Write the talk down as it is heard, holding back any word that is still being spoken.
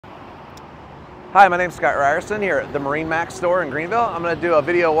Hi, my name is Scott Ryerson here at the MarineMax store in Greenville. I'm going to do a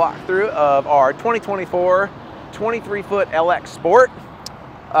video walkthrough of our 2024 23-foot LX Sport.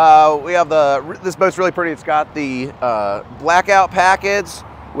 We have this boat's really pretty. It's got the blackout package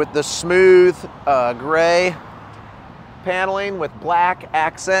with the smooth gray paneling with black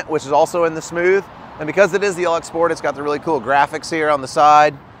accent, which is also in the smooth. And because it is the LX Sport, it's got the really cool graphics here on the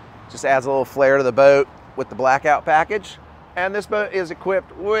side. Just adds a little flair to the boat with the blackout package. And this boat is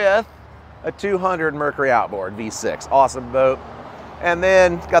equipped with a 200 Mercury outboard V6. Awesome boat. And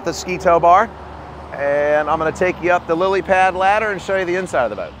then it's got the ski tow bar. And I'm going to take you up the lily pad ladder and show you the inside of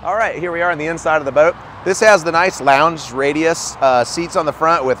the boat. All right, here we are on the inside of the boat. This has the nice lounge radius seats on the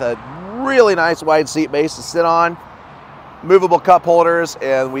front with a really nice wide seat base to sit on. Movable cup holders,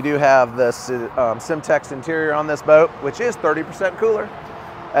 and we do have the Simtex interior on this boat, which is 30% cooler.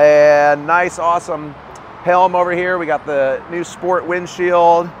 And nice, awesome helm over here. We got the new Sport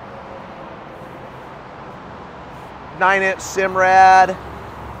windshield, 9-inch Simrad,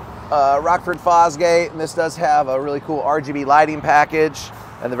 Rockford Fosgate, and this does have a really cool RGB lighting package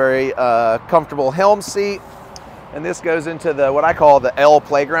and the very comfortable helm seat. And this goes into the what I call the L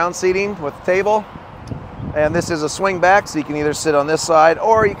playground seating with the table. And this is a swing back, so you can either sit on this side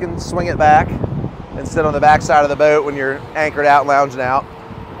or you can swing it back and sit on the back side of the boat when you're anchored out, lounging out.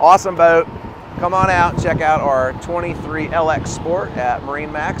 Awesome boat. Come on out and check out our 23LX Sport at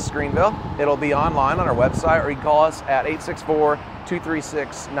MarineMax Greenville. It'll be online on our website, or you can call us at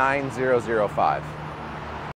 864-236-9005.